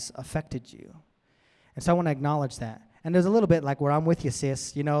really has affected you. And so I want to acknowledge that. And there's a little bit like where I'm with you,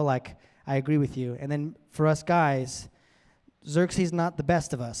 sis, like I agree with you. And then for us guys, Xerxes not the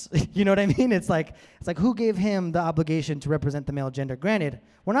best of us. You know what I mean? It's like who gave him the obligation to represent the male gender? Granted,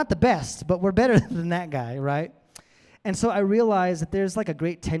 we're not the best, but we're better than that guy, right? And so I realize that there's like a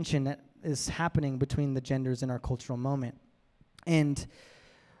great tension that is happening between the genders in our cultural moment. And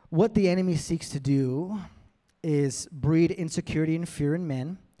what the enemy seeks to do is breed insecurity and fear in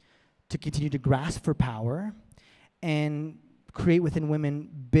men to continue to grasp for power and create within women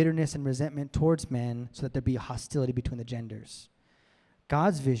bitterness and resentment towards men so that there be hostility between the genders.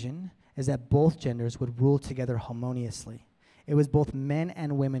 God's vision is that both genders would rule together harmoniously. It was both men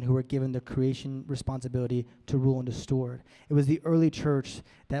and women who were given the creation responsibility to rule and to steward. It was the early church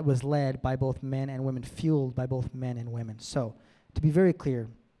that was led by both men and women, fueled by both men and women. So, to be very clear,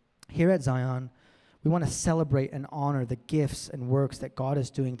 here at Zion, we want to celebrate and honor the gifts and works that God is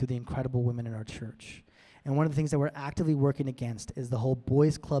doing through the incredible women in our church. And one of the things that we're actively working against is the whole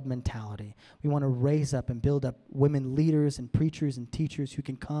boys' club mentality. We want to raise up and build up women leaders and preachers and teachers who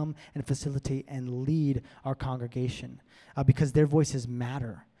can come and facilitate and lead our congregation because their voices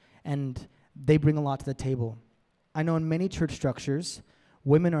matter and they bring a lot to the table. I know in many church structures,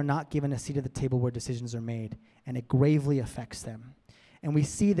 women are not given a seat at the table where decisions are made, and it gravely affects them. And we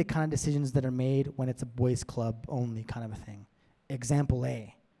see the kind of decisions that are made when it's a boys' club only kind of a thing. Example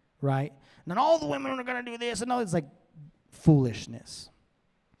A, right? Not all the women are going to do this, and all it's like foolishness.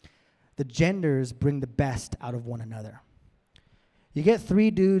 The genders bring the best out of one another. You get 3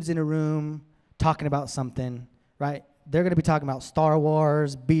 dudes in a room talking about something, right? They're going to be talking about Star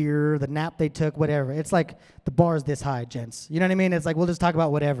Wars, beer, the nap they took, whatever. It's like the bar's this high, gents. You know what I mean? It's like we'll just talk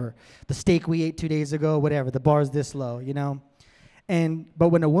about whatever. The steak we ate 2 days ago, whatever. The bar's this low, you know? But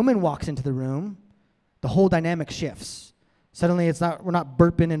when a woman walks into the room, the whole dynamic shifts. Suddenly we're not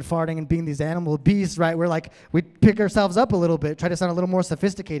burping and farting and being these animal beasts, right? We pick ourselves up a little bit, try to sound a little more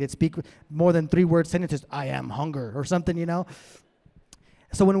sophisticated, speak more than 3-word sentences, I am hunger, or something, you know?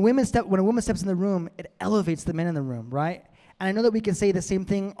 So when a woman steps in the room, it elevates the men in the room, right? And I know that we can say the same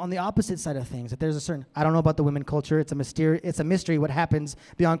thing on the opposite side of things, that there's a certain, I don't know about the women culture, it's a mystery what happens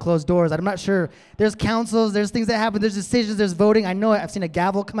beyond closed doors. I'm not sure. There's councils, there's things that happen, there's decisions, there's voting. I know I've seen a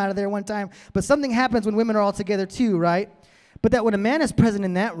gavel come out of there one time, but something happens when women are all together too, right? But that when a man is present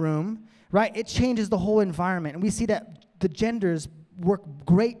in that room, right, it changes the whole environment. And we see that the genders work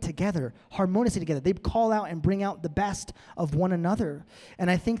great together, harmoniously together. They call out and bring out the best of one another.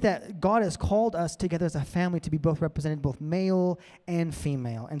 And I think that God has called us together as a family to be both represented, both male and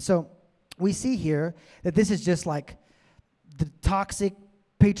female. And so we see here that this is just like the toxic,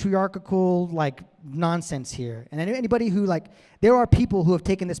 patriarchal, like, nonsense here. And anybody who, like, there are people who have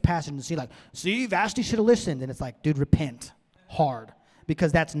taken this passage and see, Vashti should have listened. And it's like, dude, repent hard,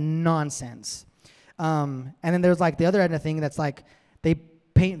 because that's nonsense. And then there's, like, the other end of the thing that's, like, they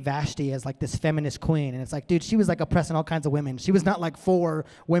paint Vashti as, like, this feminist queen. And it's like, dude, she was, like, oppressing all kinds of women. She was not, like, for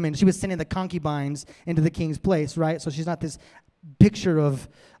women. She was sending the concubines into the king's place, right? So she's not this picture of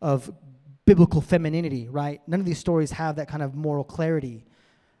biblical femininity, right? None of these stories have that kind of moral clarity.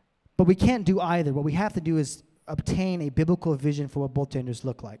 But we can't do either. What we have to do is obtain a biblical vision for what both genders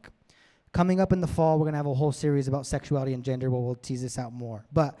look like. Coming up in the fall, we're going to have a whole series about sexuality and gender where we'll tease this out more.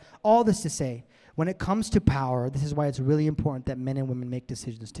 But all this to say, when it comes to power, this is why it's really important that men and women make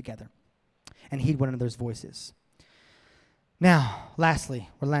decisions together and heed one another's voices. Now, lastly,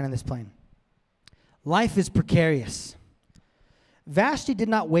 we're landing this plane. Life is precarious. Vashti did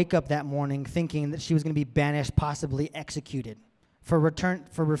not wake up that morning thinking that she was going to be banished, possibly executed, for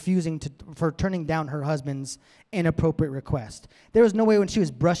turning down her husband's inappropriate request. There was no way when she was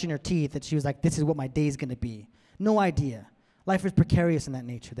brushing her teeth that she was like, this is what my day's going to be. No idea. Life is precarious in that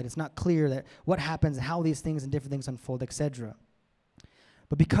nature, that it's not clear that what happens and how these things and different things unfold, etc.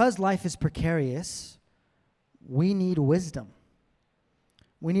 But because life is precarious, we need wisdom.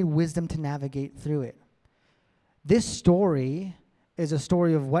 We need wisdom to navigate through it. This story is a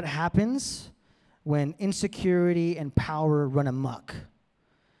story of what happens when insecurity and power run amok.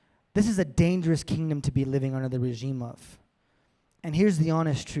 This is a dangerous kingdom to be living under the regime of. And here's the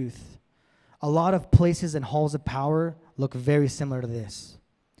honest truth. A lot of places and halls of power look very similar to this.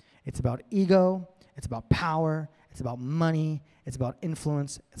 It's about ego, it's about power, it's about money, it's about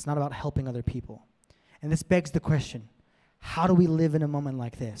influence, it's not about helping other people. And this begs the question, how do we live in a moment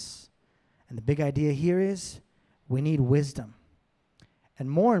like this? And the big idea here is we need wisdom. And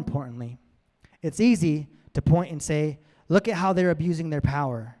more importantly, it's easy to point and say, look at how they're abusing their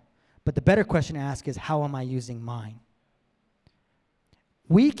power. But the better question to ask is, how am I using mine?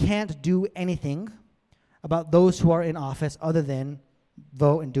 We can't do anything about those who are in office other than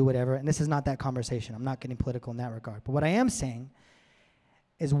vote and do whatever. And this is not that conversation. I'm not getting political in that regard. But what I am saying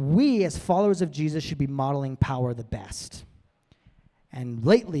is we as followers of Jesus should be modeling power the best. And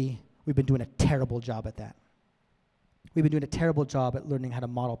lately, we've been doing a terrible job at that. We've been doing a terrible job at learning how to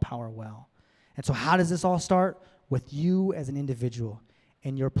model power well. And so how does this all start? With you as an individual,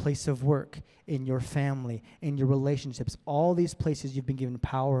 in your place of work, in your family, in your relationships, all these places you've been given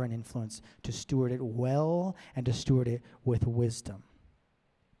power and influence to steward it well and to steward it with wisdom.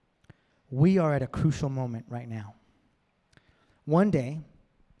 We are at a crucial moment right now. One day,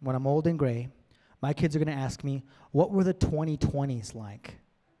 when I'm old and gray, my kids are going to ask me, what were the 2020s like?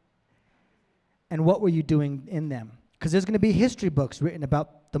 And what were you doing in them? Because there's going to be history books written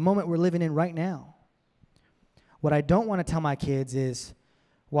about the moment we're living in right now. What I don't want to tell my kids is,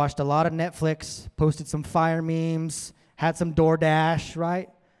 watched a lot of Netflix, posted some fire memes, had some DoorDash, right?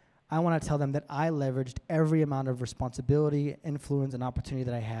 I want to tell them that I leveraged every amount of responsibility, influence, and opportunity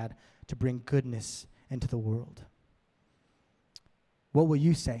that I had to bring goodness into the world. What will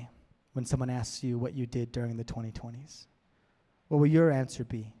you say when someone asks you what you did during the 2020s? What will your answer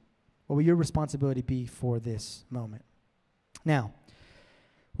be? What will your responsibility be for this moment? Now,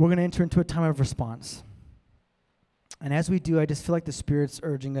 we're going to enter into a time of response. And as we do, I just feel like the Spirit's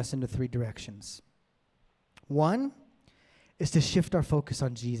urging us into 3 directions. One is to shift our focus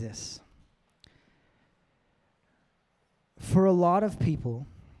on Jesus. For a lot of people,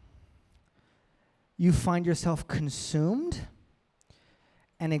 you find yourself consumed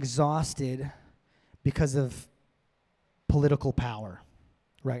and exhausted because of political power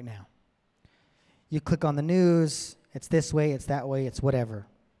right now. You click on the news, it's this way, it's that way, it's whatever.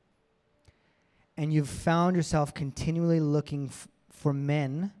 And you've found yourself continually looking for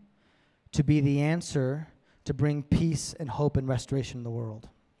men to be the answer to bring peace and hope and restoration in the world.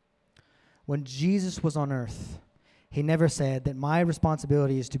 When Jesus was on earth, he never said that my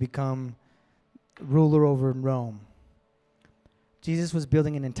responsibility is to become ruler over Rome. Jesus was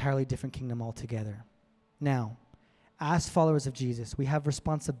building an entirely different kingdom altogether. Now, as followers of Jesus, we have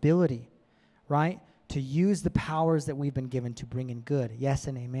responsibility, right, to use the powers that we've been given to bring in good. Yes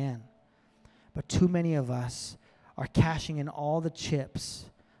and amen. But too many of us are cashing in all the chips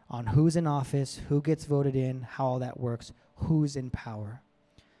on who's in office, who gets voted in, how all that works, who's in power.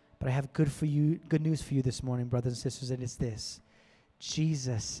 But I have good news for you this morning, brothers and sisters, and it's this.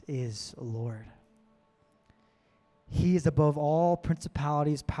 Jesus is Lord. He is above all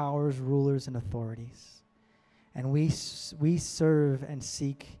principalities, powers, rulers, and authorities. And we serve and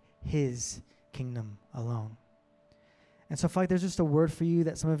seek his kingdom alone. And so I feel like there's just a word for you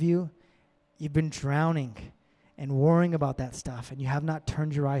that some of you, you've been drowning and worrying about that stuff, and you have not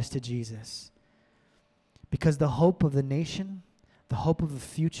turned your eyes to Jesus. Because the hope of the nation, the hope of the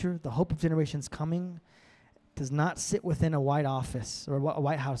future, the hope of generations coming does not sit within a White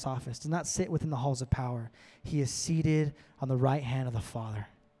House office, does not sit within the halls of power. He is seated on the right hand of the Father.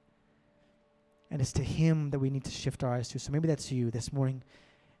 And it's to him that we need to shift our eyes to. So maybe that's you this morning.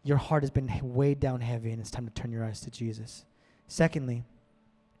 Your heart has been weighed down heavy, and it's time to turn your eyes to Jesus. Secondly,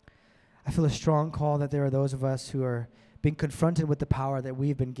 I feel a strong call that there are those of us who are being confronted with the power that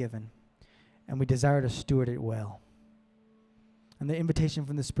we've been given, and we desire to steward it well. And the invitation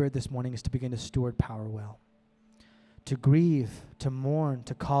from the Spirit this morning is to begin to steward power well. To grieve, to mourn,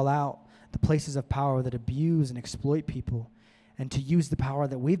 to call out the places of power that abuse and exploit people, and to use the power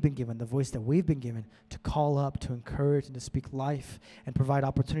that we've been given, the voice that we've been given, to call up, to encourage, and to speak life, and provide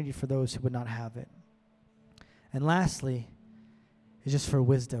opportunity for those who would not have it. And lastly, is just for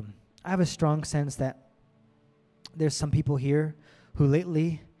wisdom. I have a strong sense that there's some people here who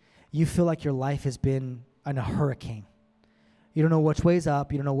lately, you feel like your life has been in a hurricane. You don't know which way's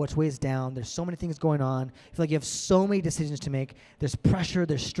up. You don't know which way's down. There's so many things going on. You feel like you have so many decisions to make. There's pressure,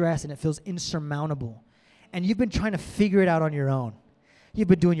 there's stress, and it feels insurmountable. And you've been trying to figure it out on your own. You've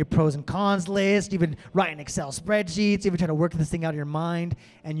been doing your pros and cons list. You've been writing Excel spreadsheets. You've been trying to work this thing out in your mind,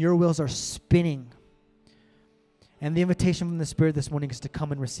 and your wheels are spinning. And the invitation from the Spirit this morning is to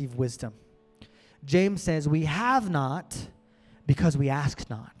come and receive wisdom. James says, we have not because we ask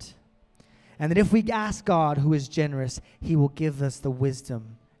not. And that if we ask God, who is generous, he will give us the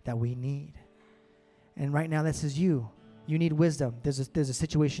wisdom that we need. And right now, this is you. You need wisdom. There's a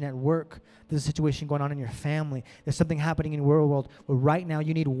situation at work. There's a situation going on in your family. There's something happening in your world where right now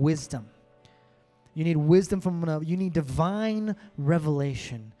you need wisdom. You need wisdom you need divine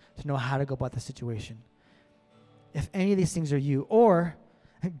revelation to know how to go about the situation. If any of these things are you, or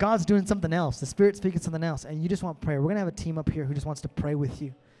God's doing something else, the Spirit's speaking something else, and you just want prayer, we're going to have a team up here who just wants to pray with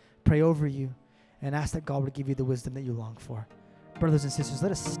you, pray over you, and ask that God would give you the wisdom that you long for. Brothers and sisters,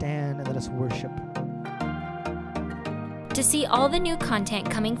 let us stand and let us worship. To see all the new content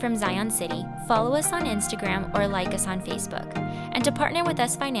coming from Zion City, follow us on Instagram or like us on Facebook. And to partner with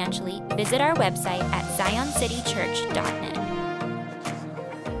us financially, visit our website at zioncitychurch.net.